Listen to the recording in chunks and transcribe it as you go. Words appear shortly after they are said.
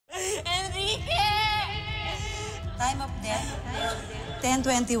Time of death,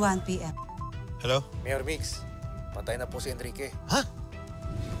 10:21 p.m. Hello? Mayor Mix, patay na po si Enrique. Ha?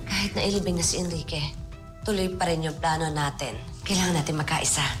 Kahit nailibing na si Enrique, tuloy pa rin yung plano natin. Kailangan natin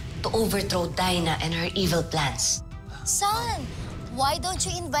magkaisa to overthrow Dyna and her evil plans. Son, why don't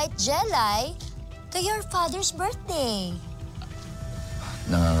you invite Gelay to your father's birthday?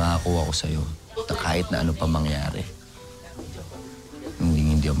 Nangangako ako sa'yo na kahit na ano pa mangyari,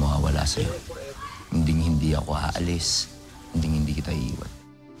 hindi ako mawawala sa'yo. Hindi ako aalis. Hindi kita iiwan.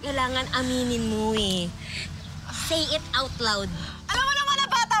 Kailangan aminin mo eh. Say it out loud. Alam mo naman na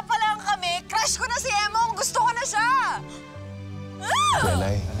bata pa lang kami. Crush ko na si Emong. Gusto ko na siya.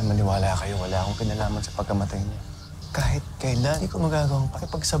 Gelay, maniwala kayo. Wala akong kinalaman sa pagkamatay niya. Kahit kailan, hindi ko magagawang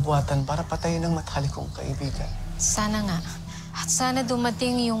pakipagsabuatan para patayin ang matalik kong kaibigan. Sana nga. At sana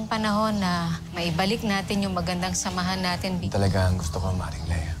dumating yung panahon na maibalik natin yung magandang samahan natin. Talaga ang gusto ko, Maring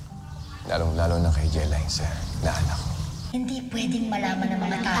Leia. Lalong-lalo na kay Gelay sa naanak ko. Hindi pwedeng malaman ng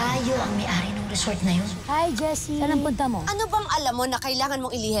mga tao. Tayo ang may-ari ng resort na yun. Hi, Jessie. Saan ang punta mo? Ano bang alam mo na kailangan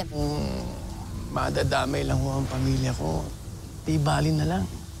mong ilihim? Madadamay lang ho ang pamilya ko. Di bali na lang.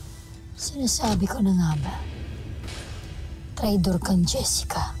 Sinasabi ko na nga ba? Traidor kang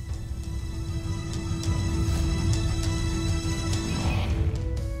Jessica.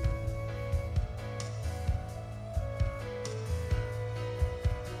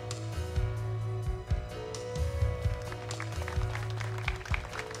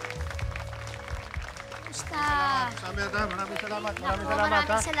 Maraming salamat. Maraming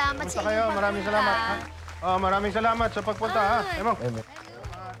salamat sa inyo. Maraming salamat. Maraming salamat sa pagpunta, ha? Emong.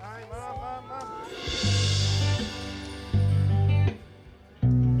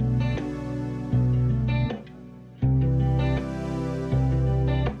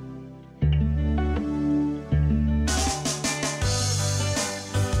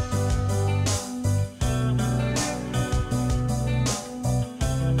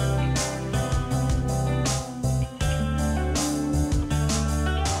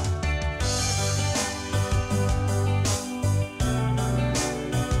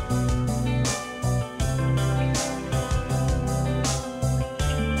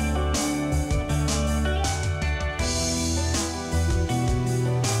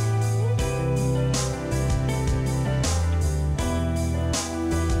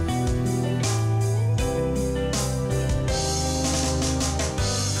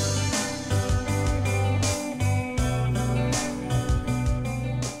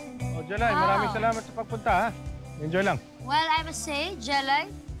 Gelay, maraming salamat sa pagpunta, ha? Enjoy lang. Well, I must say, Gelay,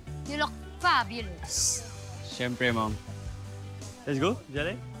 you look fabulous. Siyempre, Mom. Let's go,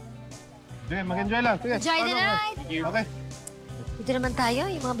 Gelay. Sige, mag-enjoy lang. Sige. Enjoy the night. Okay. Dito naman tayo,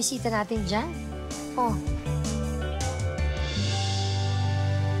 yung mga bisita natin dyan. Oh.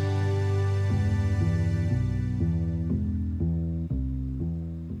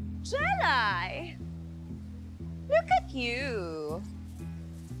 Gelay! Look at you.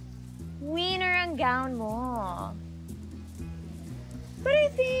 Winner ang gown mo. But I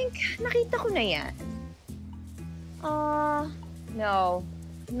think, nakita ko na yan. No.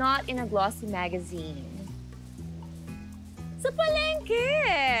 Not in a glossy magazine. Sa palengke!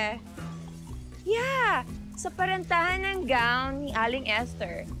 Yeah, sa parantahan ng gown ni Aling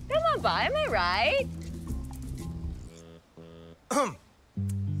Esther. Tama ba? Am I right?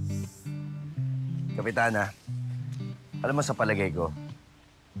 Kapitana, alam mo sa palagay ko,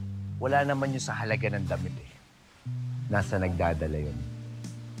 wala naman yun sa halaga ng damit eh. Nasa nagdadala yun.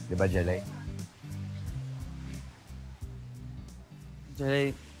 Di ba, Gelay? Gelay,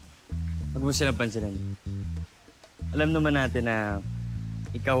 huwag mo silang pansinin. Alam naman natin na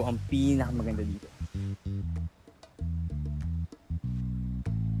ikaw ang pinakamaganda dito.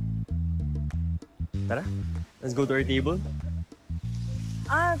 Tara, let's go to our table.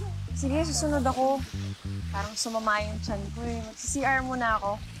 Sige, susunod ako. Parang sumama yung tiyan ko eh. Mag-CR muna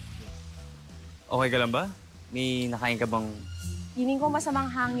ako. Okay ka lang ba? May nakain ka bang... Hiling ko masamang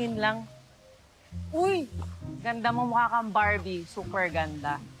hangin lang. Uy! Ganda mo, mukha kang Barbie. Super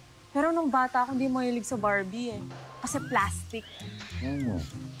ganda. Pero nung bata ako, hindi mahilig sa Barbie eh. Kasi plastic.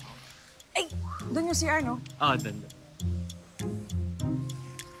 Ay! Doon yung CR, no? Doon.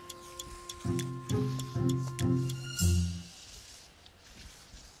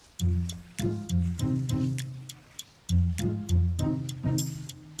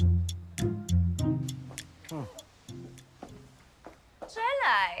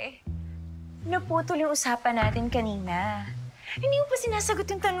 Gelay, naputol yung usapan natin kanina. Hindi mo pa sinasagot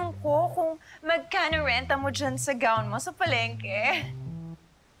yung tanong ko kung magkano renta mo dyan sa gown mo sa palengke.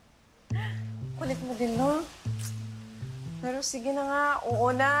 Kulit mo din, no? Pero sige na nga,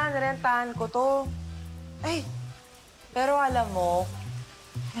 oo na, narentahan ko to. Ay, Pero alam mo,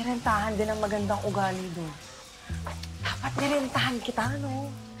 nirentahan din ang magandang ugali doon. Dapat nirentahan kita, no?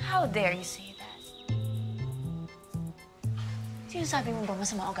 How dare you say that? Sino sabi mo ba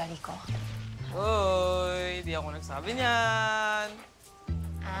masama ugali ko? Hoy, di ako nagsabi niyan.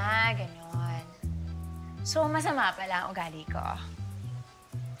 Ah, ganon. So, masama pala ang ugali ko.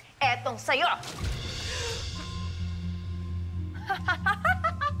 Etong sa'yo!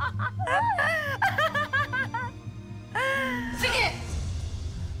 Sige!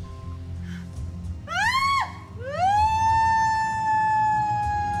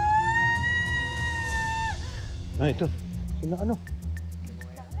 Ito. Sino ano?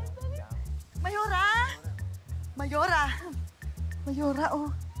 Mayora! Mayora! Mayora, oh.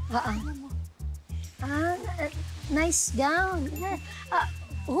 Nice gown.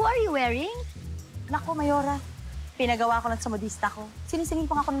 Who are you wearing? Naku, Mayora. Pinagawa ko lang sa modista ko. Sinisingin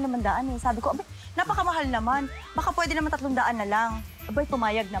pa nga ako ng 500 eh. Sabi ko, abay, napakamahal naman. Baka pwede naman 300 na lang. Abay,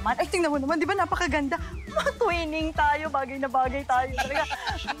 pumayag naman. Ay, tingnan mo naman, di ba napakaganda? Twinning tayo, bagay na bagay tayo. Talaga.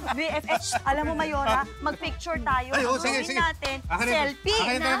 BFF, alam mo, Mayora, mag-picture tayo. Ay, Ang sige, gawin sige. natin, Akin na- selfie.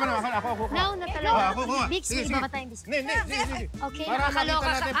 akin na telepono, ako. Now, natalaga. Ako. Bix, Sige, may sige. iba ba tayong biscuit? Sige. Okay, Para makita nakakaloka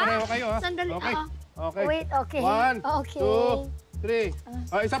ka. natin, pareho kayo, ha? Sandali. Okay. Okay. Wait, okay. 1, Okay. 2, 3.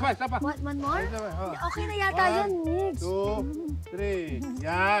 Isa pa. One more? Isa pa, oh. Okay na yata 1, yan, Mix. 2, 3.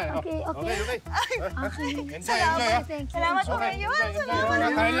 Yan. Okay. Okay. Okay. Enjoy, ha? Thank you. Salamat po Okay, kayo. enjoy. Salamat.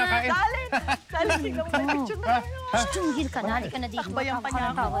 Kain lang, kain. Dali, tingnan mo may picture na tayo. Tunggil ka na. Halika na dito. Takbayan pa niya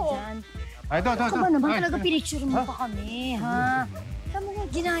Tawa ako. dyan. Ito. Ako ba naman Ay. talaga pinicture mo pa kami, ha? Alam mo nga,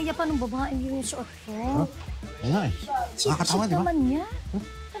 ginaya pa ng babae yung suot ko. Ayun nga eh. Nakakatawa, di ba? naman niya.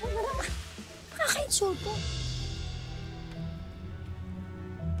 Alam mo naman, nakaka-insulto.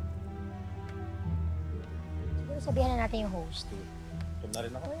 Siguro sabihan na natin yung host. Ito na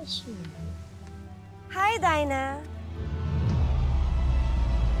rin ako. Where is she? Hi, Dyna.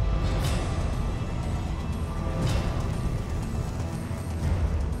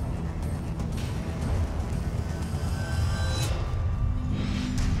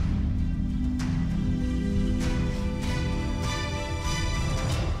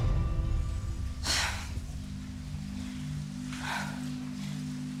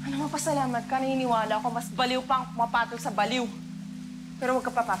 Pasalamat ka, naniniwala ako, mas baliw pang mapatol sa baliw. Pero huwag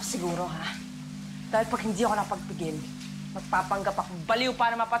ka papasiguro, ha? Dahil pag hindi ako napagpigil, magpapanggap akong baliw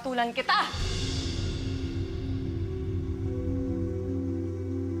para mapatulan kita!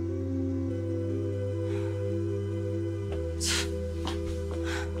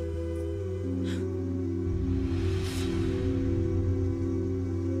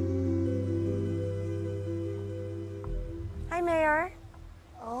 Hi, Mayor.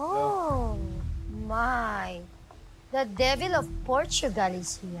 Oh, my. The devil of Portugal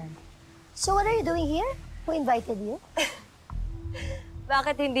is here. So what are you doing here? Who invited you?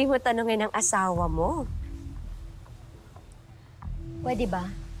 Bakit hindi mo tanungin ang asawa mo? Pwede ba?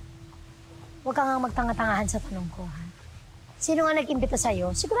 Huwag ka nga magtanga-tangahan sa tanong ko, ha? Sino nga nag-imbita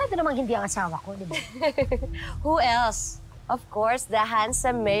sa'yo? Sigurado namang hindi ang asawa ko, di ba? Who else? Of course, the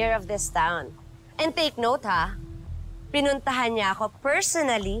handsome mayor of this town. And take note, ha? Pinuntahan niya ako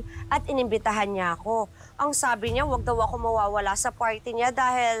personally at inimbitahan niya ako. Ang sabi niya, huwag daw ako mawawala sa party niya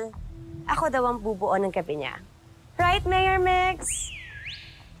dahil ako daw ang bubuo ng gabi niya. Right, Mayor Mix?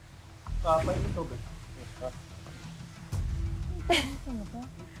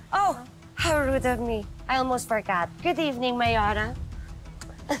 Oh, how rude of me. I almost forgot. Good evening, Mayora.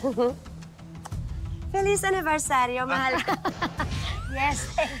 Feliz aniversario, mahal. Yes,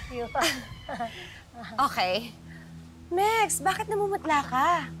 thank you. Okay. Mex, bakit namumutla ka?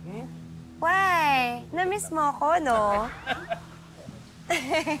 Why? Na-miss mo ako, no?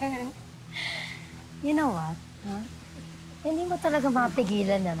 You know what? Huh? Hindi mo talaga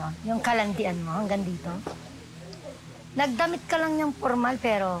mapigilan, ano? Yung kalandian mo hanggang dito. Nagdamit ka lang niyang formal,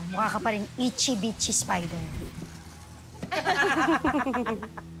 pero mukha ka pa rin itchy-bitchy spider.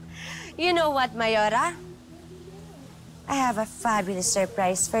 You know what, Mayora? I have a fabulous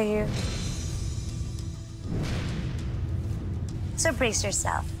surprise for you. So brace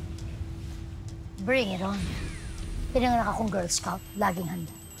yourself. Bring it on. Pinanganak akong Girl Scout. Laging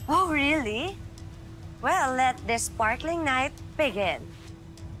handa. Oh, really? Well, let this sparkling night begin.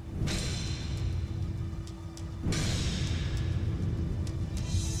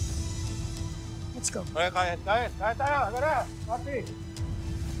 Let's go. Okay, kain tayo. Agara, party.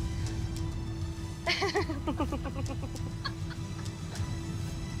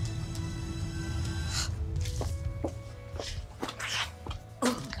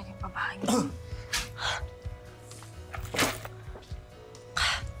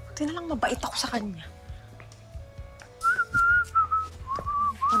 Buti na lang mabait ako sa kanya.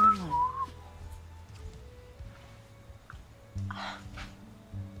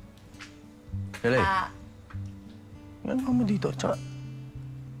 Gelay. Ano ka mo dito? Tsaka,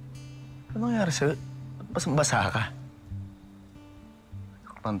 ano nangyari sa'yo? Basang-basa ka.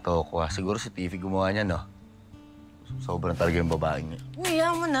 Panto ko siguro si Tiffy gumawa niya, no? Sobrang talaga yung babaeng niya. Uy,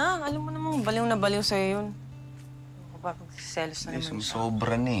 mo na. Alam mo namang baliw na baliw sa'yo yun. Ano ba, pagsiselos na naman siya.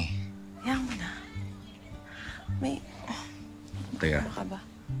 Sobra na eh. Hayaan mo na. May... Teka. Ano ka ba?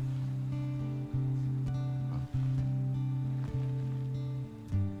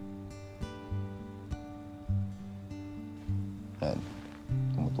 Yan.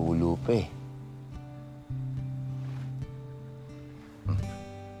 Tumutulo pa eh.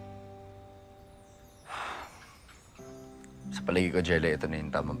 Sa palagi ko, Gelay, ito na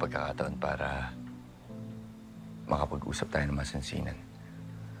yung tamang pagkakataon para makapag-usap tayo ng masinsinan.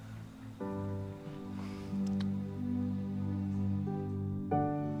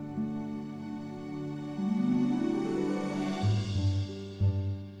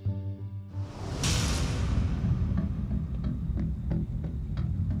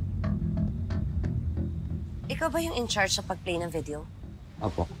 Ikaw ba yung in charge sa pag-play ng video?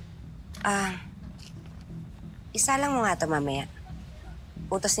 Opo. Isa lang mo nga ito mamaya.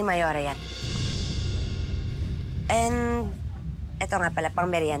 Utos ni Mayora yan. And, eto nga pala,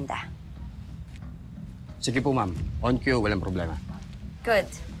 pang merienda. Sige po, ma'am. On cue, walang problema. Good.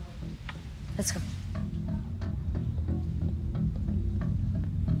 Let's go.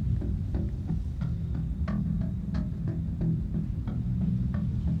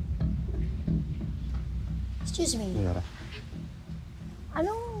 Excuse me. Mayora.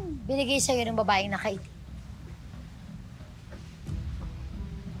 Anong binigay sa'yo ng babaeng nakaitim?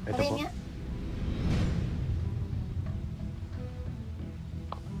 Ito Parin po. nga.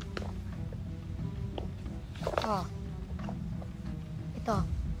 Oh. Ito.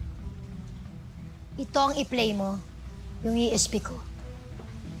 Ito ang i-play mo. Yung ESP ko.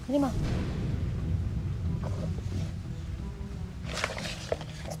 Hindi mo.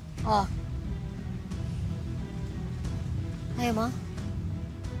 Oh. Ayaw mo?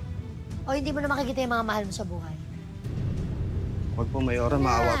 O hindi mo na makikita yung mga mahal mo sa buhay? Huwag po, Mayora.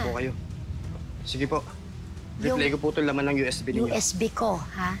 Maawa po kayo. Sige po. Replay ko po ito laman ng USB ninyo. USB ko,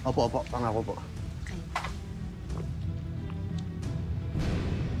 ha? Opo, opo. Pangako po. Okay.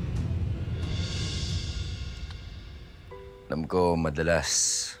 Alam ko, madalas,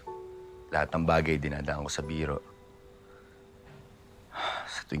 lahat ng bagay dinadaan ko sa biro.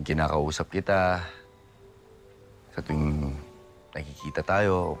 Sa tuwing kinakausap kita, sa tuwing nakikita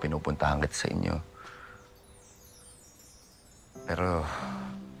tayo o pinupuntahan kita sa inyo. Pero,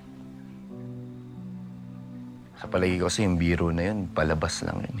 sa palagi ko kasi yung biro na yun, palabas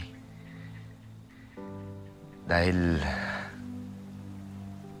lang yun eh. Dahil,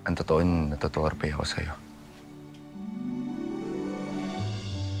 ang totoo, natutorpe ako sa'yo.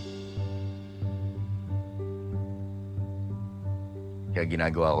 Kaya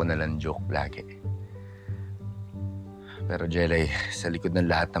ginagawa ko na lang joke lagi. Pero Gelay, sa likod ng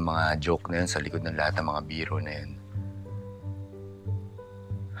lahat ng mga joke na yun, sa likod ng lahat ng mga biro na yun,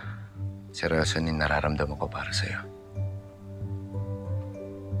 seryoso yung nararamdaman ko para sa'yo.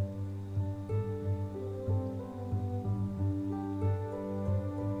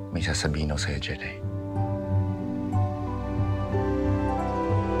 May sasabihin ako sa'yo, Gelay.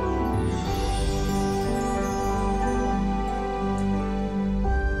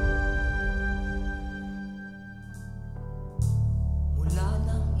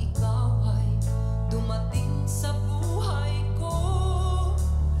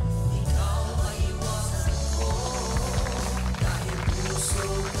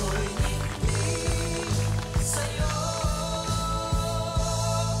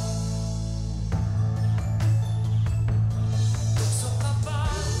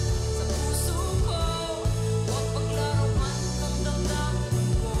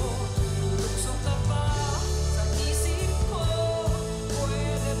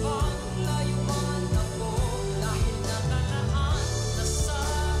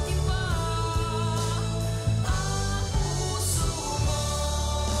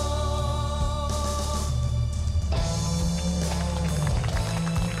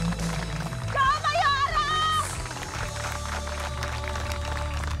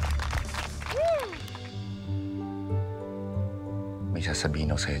 May sasabihin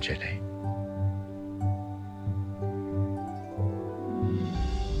ako sa'yo, Gelay.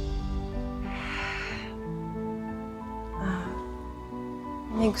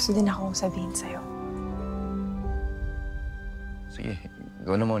 May gusto din akong sabihin sa'yo. Sige,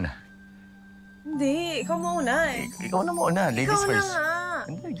 ikaw na muna. Hindi, ikaw muna eh. Ikaw na muna, ladies ikaw first. Na nga.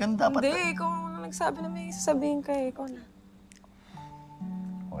 Hindi, ganun dapat. Hindi, ikaw na nagsabi na may sasabihin ka eh. Ikaw na.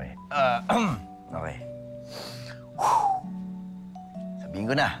 Okay. Okay. Sabihin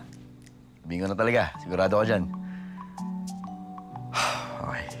ko na. Sabihin ko na talaga. Sigurado ako dyan.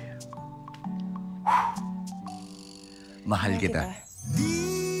 Okay. Mahal kita.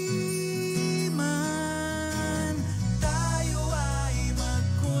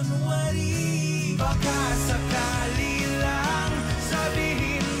 Baka sakali lang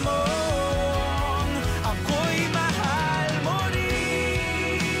sabihin mo ako'y mahal mo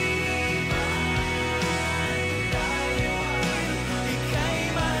rin. Ika'y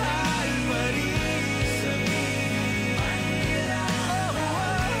mahal pa rin. Sabihin man nila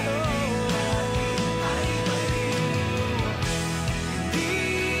ay maliw.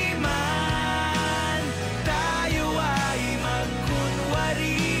 Hindi man tayo ay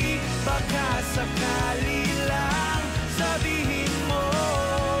magkunwari. Baka sakali lang sabihin mo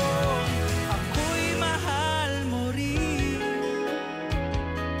ako'y mahal mo rin.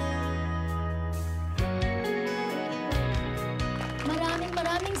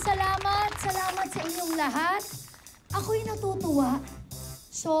 Maraming salamat. Salamat sa inyong lahat. Ako'y natutuwa.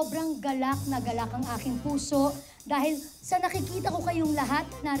 Sobrang galak na galak ang aking puso dahil sa nakikita ko kayong lahat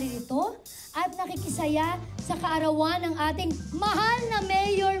naririto at nakikisaya sa kaarawan ng ating mahal na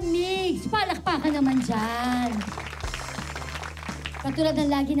Mayor Migs. Palakpakan naman dyan. Katulad ng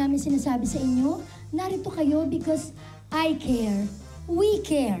lagi namin sinasabi sa inyo, narito kayo because I care, we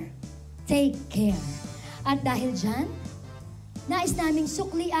care, take care. At dahil dyan, nais naming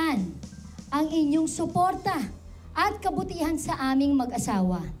suklian ang inyong suporta at kabutihan sa aming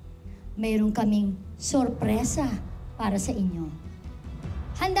mag-asawa. Mayroon kaming sorpresa para sa inyo.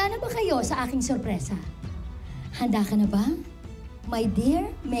 Handa na ba kayo sa aking sorpresa? Handa ka na ba, my dear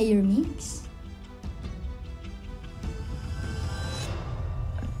Mayor Migs?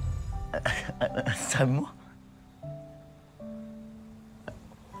 Sabi mo?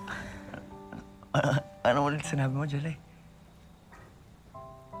 Ano ulit sinabi mo, Gelay?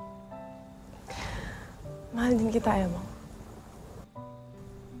 Mahal din kita, mo.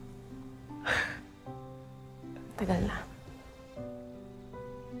 Tagal na.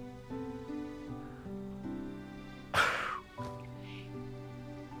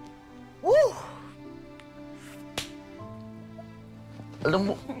 Woo! Alam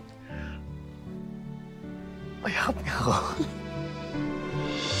mo, mayakap niya ako.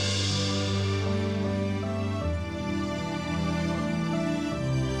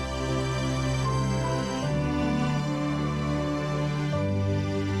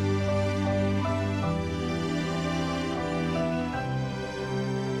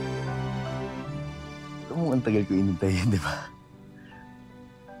 Alam mo, ang tagal ko inintayin, di ba?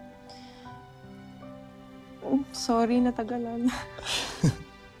 Sorry, natagalan.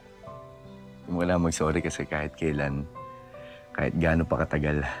 Wala mag-sorry kasi kahit kailan, kahit gaano pa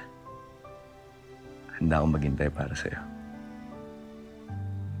katagal, handa akong maghintay para sa'yo.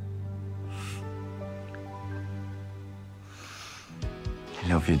 I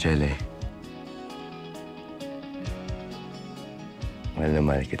love you, Gelay. Mahal na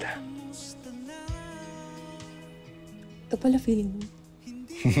mahal kita. Ito pala feeling mo.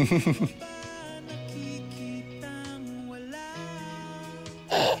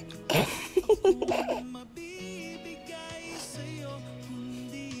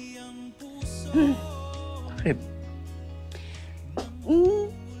 Bakit?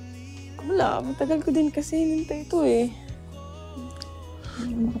 Wala. Matagal ko din kasi nintay ito eh.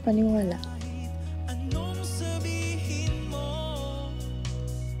 Hindi ko makapaniwala.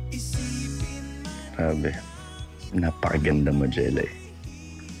 Grabe. Napakaganda mo, Gelay.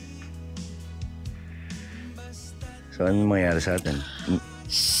 So, ano mangyayari sa atin?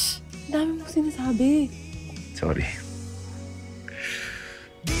 Shhh! Dami mo sinasabi. Sorry.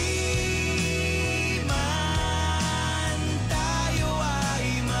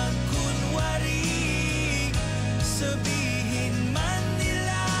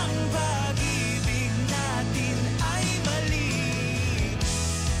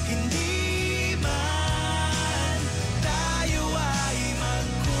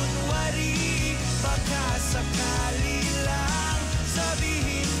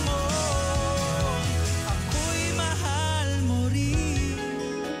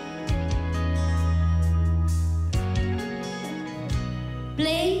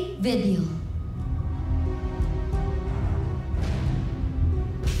 Play video.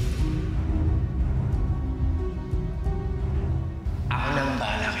 Ako nang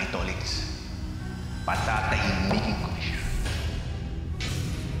bahala kay Tolix. Patatahimikin ko na siya.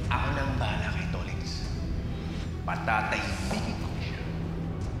 Ako nang bahala kay Tolix. Patatahimikin ko na siya.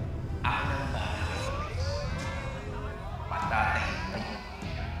 Ako nang bahala kay Tolix. Patatahimikin ko na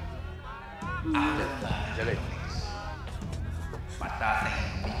siya.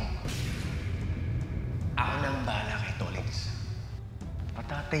 Patatahimikin ko siya. Ako na ang bahala kay Tolix.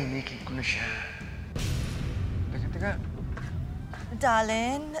 Patatahimikin ko na siya. Teka.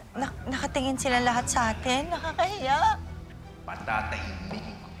 Darling, nakatingin sila lahat sa atin. Nakakahiya.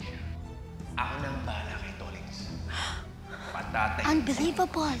 Patatahimikin ko na siya. Ako na ang bahala kay Tolix. Patatahimikin.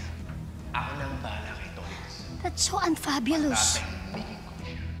 Unbelievable. Ako na ang bahala kay Tolix. That's so unfabulous. Patatahimikin ko na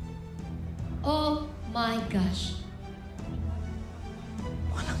siya. Oh my gosh.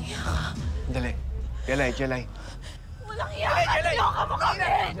 Walang iya ka. Dali. Gelay. Walang iya ka. Naloka mo kami.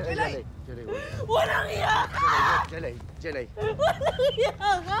 Gelay. Walang iya ka. Gelay. Walang iya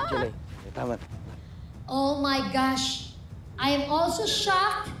ka. Gelay. Tama. Oh my gosh. I am also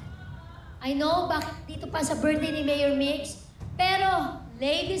shocked. I know bakit dito pa sa birthday ni Mayor Mix. Pero,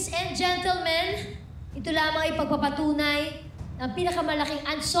 ladies and gentlemen, ito lamang ay pagpapatunay ng pinakamalaking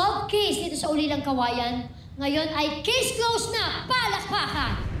unsolved case dito sa Ulilang Kawayan. Ngayon ay case closed na!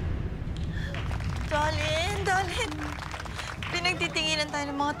 Palakpakan! Darling. Pinagtitinginan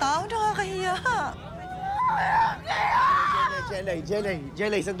tayo ng mga tao. Nakakahiya.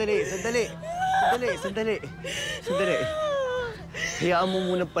 Gelay, sandali. Hayaan mo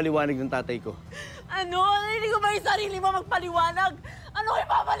muna paliwanag ng tatay ko. Ano? Hindi ko ba yung sarili mo magpaliwanag? Ano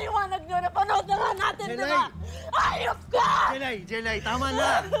ipapaliwanag nyo? Napanood na nga natin, di ba? Ayop ka! Gelay, tama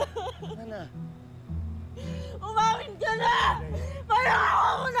na! Umawin ka na! Parang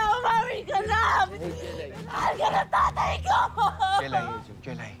ako na! Umawin ka na! Mahal ka na tatay ko!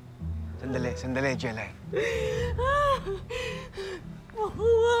 Gelay. Sandali, Gelay.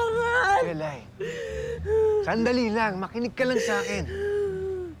 Makuwangan! Gelay. Sandali lang, makinig ka lang sa akin.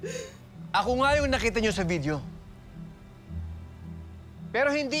 Ako nga yung nakita niyo sa video.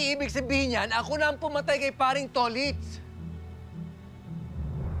 Pero hindi ibig sabihin yan, ako na ang pumatay kay paring Tolitz.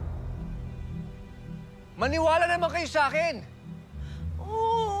 Maniwala naman kayo sa akin.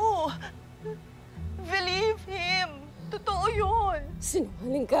 Oo. Believe him. Totoo yun.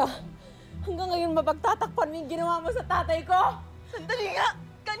 Sinungaling ka. Hanggang ngayon mapagtatakpan mo yung ginawa mo sa tatay ko. Sandali nga.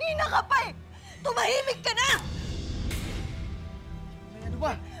 Kanina ka pa eh. Tumahimik ka na! Ano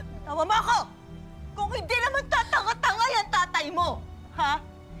ba? Tawa mo ako! Kung hindi naman tatanga-tanga yan tatay mo, ha?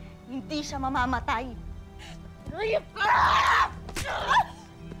 Hindi siya mamamatay. Ayop ka!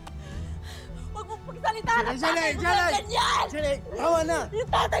 Huwag mong pagsalitahan ang tatay mo na ganyan! Gelay, tawa na! Yung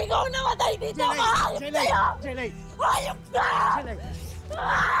tatay ko ang namatay dito! Hayop kayo! Hayop ka!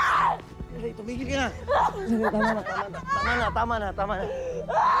 Gelay, tumigil ka na! Tama na.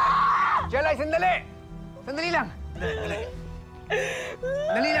 Gelay, sandali! Sandali lang!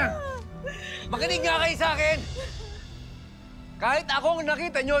 Dali lang! Makinig nga kayo sa akin! Kahit akong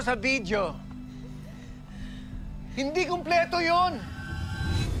nakita nyo sa video, hindi kumpleto yun!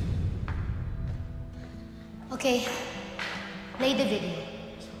 Okay, play the video.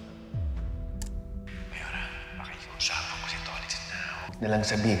 Mayora, makikiusapan ko si Tolitz na huwag na lang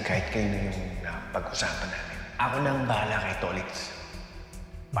sabihin kahit kayo na yung pag-usapan namin. Ako na ang bahala kay Tolitz.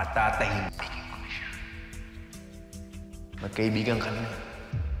 Patatahimikin ko na siya. Magkaibigan kami na.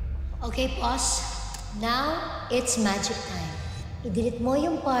 Okay, pause. Now, it's magic time. I-delete mo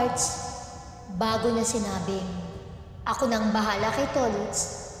yung parts bago niya sinabing, ako nang bahala kay Tolitz,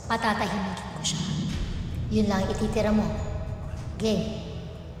 patatahimikin ko siya. Yun lang ititira mo. Game.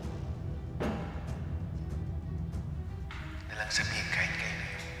 Na lang sabihin kahit kayo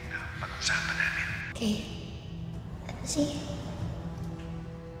na yung pag-usapan namin. Okay. See?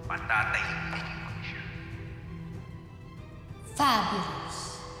 Patatahimikin ko na siya.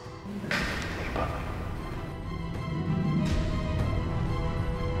 Fabulous. Diba?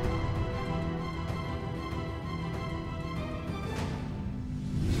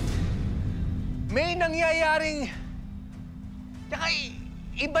 May nangyayaring... Tsaka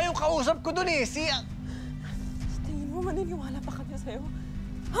iba yung kausap ko dun eh. Tingin mo, maniniwala pa kami sa'yo?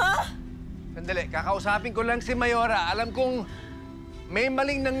 Ha? Sandali, kakausapin ko lang si Mayora. Alam kong may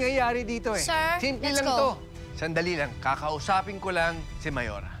maling nangyayari dito eh. Sir, Simple let's lang go. to. Sandali lang, kakausapin ko lang si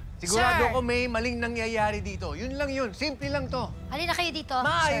Mayora. Sigurado Sir. ko may maling nangyayari dito. Yun lang yun. Simple lang to. Halina kayo dito,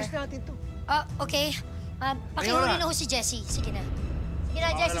 Maayos sir. natin to. Okay. Pakihuli na ho si Jessie. Sige na. Sige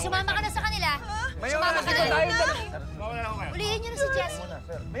na, Jessie. Sumama ka na sa kanila. Sumama ka na. Ulihin niyo na si Jessie.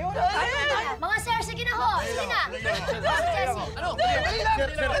 Mayora, Mga sir, sige na ho. Sige na. Si Jessie. ano? Dali lang!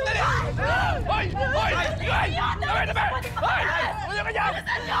 Sandali! Hoy! Hoy! Hoy! Hoy! Ulo ka dyan!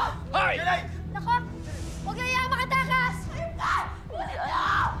 Hoy! Nako, huwag niyo hayaan makatakas.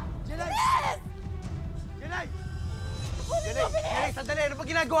 Gelay, sandali! Ano ba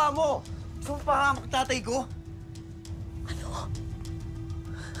ginagawa mo? Gusto mo pahamak tatay ko?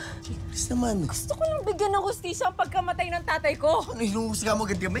 Please naman. Gusto ko lang bigyan ng hustisya ang pagkamatay ng tatay ko. Ano, hinuhusga mo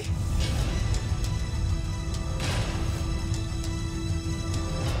agad kami?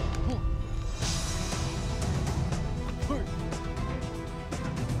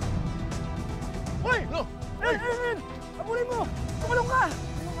 Hoy! No! Hey! Abulin mo! Tumalong ka!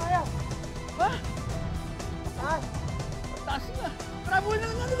 Ano kaya? Ha? Taas! Taas na! Bravo na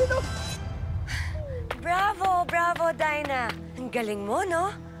nga dito! Bravo! Bravo, Dyna! Ang galing mo,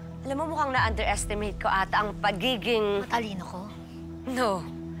 no? Alam mo, mukhang na-underestimate ko ata ang pagiging... Matalino ko? No.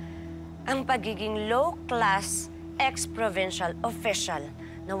 Ang pagiging low-class, ex-provincial official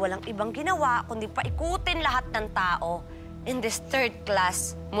na walang ibang ginawa kundi paikutin lahat ng tao in this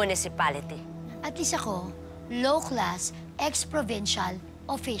third-class municipality. At least ako, low-class, ex-provincial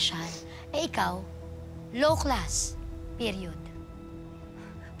official. Eh ikaw, low-class, period.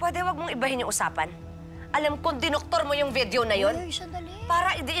 Pwede wag mong ibahin yung usapan. Alam kong dinoktor mo yung video na yon. Uy, sandali.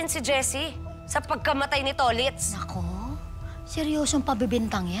 Para idiin si Jessie sa pagkamatay ni Tolitz. Nako, seryosong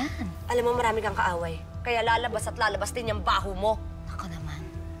pabibintang yan. Alam mo, marami kang kaaway. Kaya lalabas at lalabas din yung baho mo. Ako naman.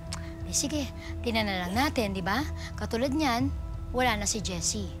 Eh, sige, tinan na lang natin, di ba? Katulad niyan, wala na si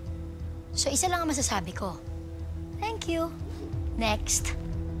Jessie. So, isa lang ang masasabi ko. Thank you. Next.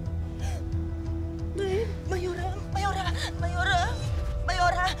 Mayora,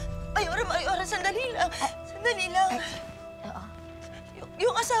 sandali lang. Sandali lang.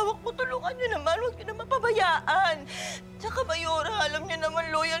 Yung asawa ko, tulungan niyo naman. Huwag niyo naman pabayaan. Tsaka, Mayora, alam niyo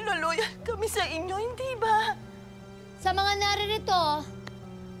naman, loyal na loyal kami sa inyo, hindi ba? Sa mga naririto,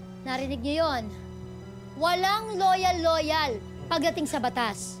 narinig niyo yon. Walang loyal-loyal pagdating sa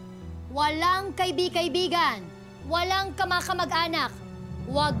batas. Walang kaibi-kaibigan. Walang kamakamag-anak.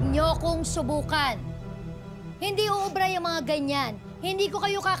 Huwag niyo kong subukan. Hindi uubra yung mga ganyan. Hindi ko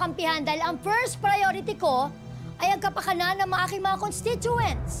kayo kakampihan dahil ang first priority ko ay ang kapakanan ng mga aking mga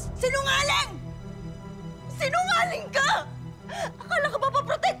constituents. Sinungaling! Sinungaling ka! Akala ko ba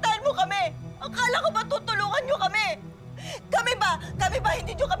paprotektahan mo kami? Akala ko ba tutulungan niyo kami? Kami ba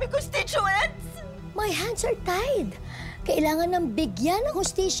hindi niyo kami constituents? My hands are tied. Kailangan ng bigyan ng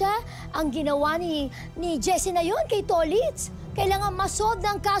hustisya ang ginawa ni Jessie na yon kay Tolitz. Kailangan masolve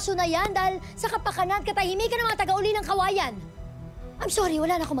ng kaso na yan dahil sa kapakanan katahimikan ng mga taga-uli ng kawayan. I'm sorry,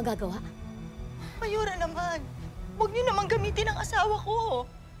 wala na akong magagawa. Mayora naman, huwag niyo naman gamitin ang asawa ko.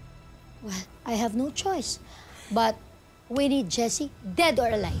 Well, I have no choice. But we need Jessie dead or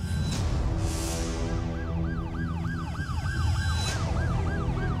alive.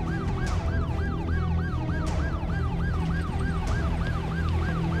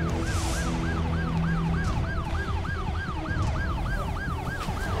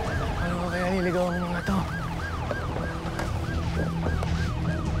 Ano ba kaya niligaw ang mga to?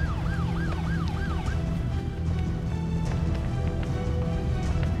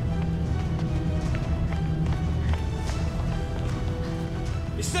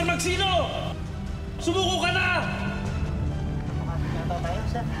 Mr. Magsino! Sumuko ka na!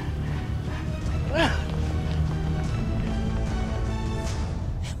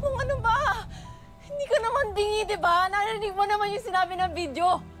 Kung ano ba? Hindi ka naman bingi, di ba? Narinig mo naman yung sinabi ng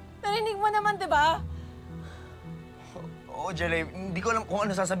video. Narinig mo naman, di ba? Oo, Gelay. Hindi ko alam kung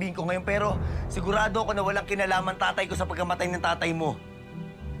ano sasabihin ko ngayon, pero sigurado ako na walang kinalaman tatay ko sa pagkamatay ng tatay mo.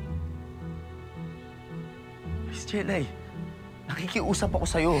 Please, Gelay. Nakikiusap ako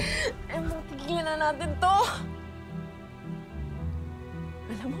sa'yo. Eh, magtigilan na natin to.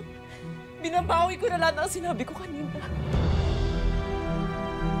 Alam mo, binabawi ko na lahat ng sinabi ko kanina.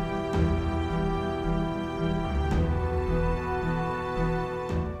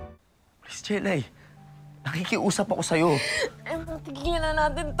 Please, Gelay. Nakikiusap ako sa'yo. Eh, magtigilan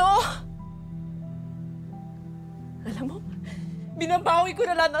na natin to. Alam mo, binabawi ko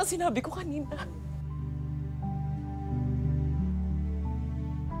na lahat ng sinabi ko kanina.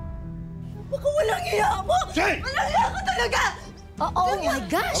 Baka walang iya mo! Jay! Walang iya ko talaga! Oh my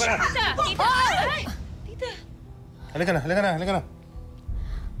gosh! Tita! Tita! Ay! Tita! Halika na.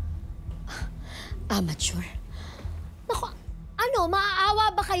 Amateur. Naku, ano,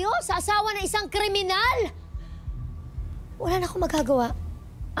 maaawa ba kayo sa asawa ng isang kriminal? Wala na akong magagawa.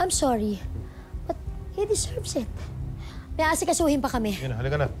 I'm sorry. But he deserves it. May asikasuhin pa kami.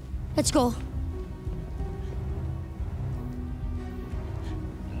 Halika na. Let's go.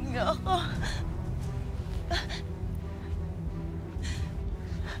 Ako.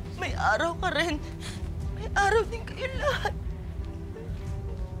 May araw ka rin. May araw din kayo lahat.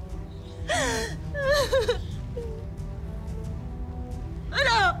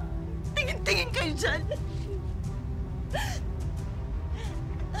 Ano? Tingin-tingin kayo dyan.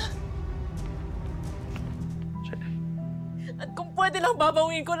 At kung pwede lang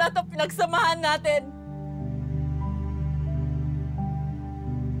babawiin ko lahat ng pinagsamahan natin.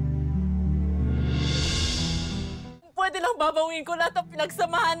 Pwede lang babawiin ko lahat ng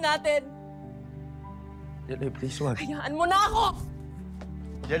pinagsamahan natin. Gelay, please, wag. Hayaan mo na ako!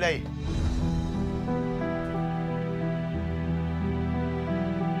 Gelay!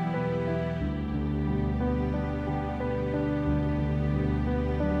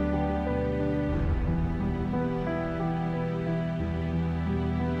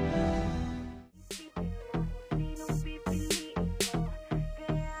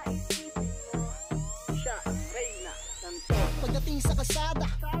 Pagdating sa kasada,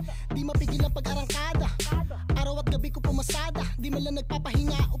 di mapigil ang pag-arangkada. Araw at gabi ko pumasada, di man lang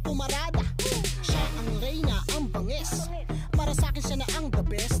nagpapahinga o pumarada. Siya ang reyna, ang bangis. Para sa akin siya na ang the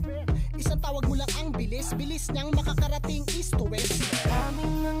best. Isang tawag mo lang ang bilis, bilis niyang makakarating east to west.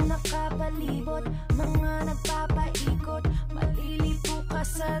 Maraming ang nakapalibot, mga nagpapaikot. Malilipo ka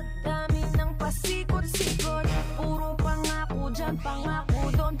sa dami ng pasikot-sikot. Puro pangako dyan, pangako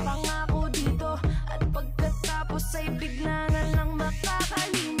doon, pangako dito. At pagkatapos ay bigla na lang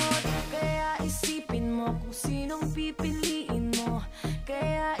makakalimot. Kaya isipin mo kung sinong pipiliin mo.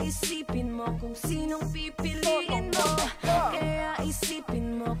 Kaya isipin mo kung sinong pipiliin mo. Kaya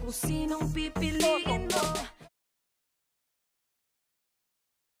isipin mo kung sinong pipiliin mo.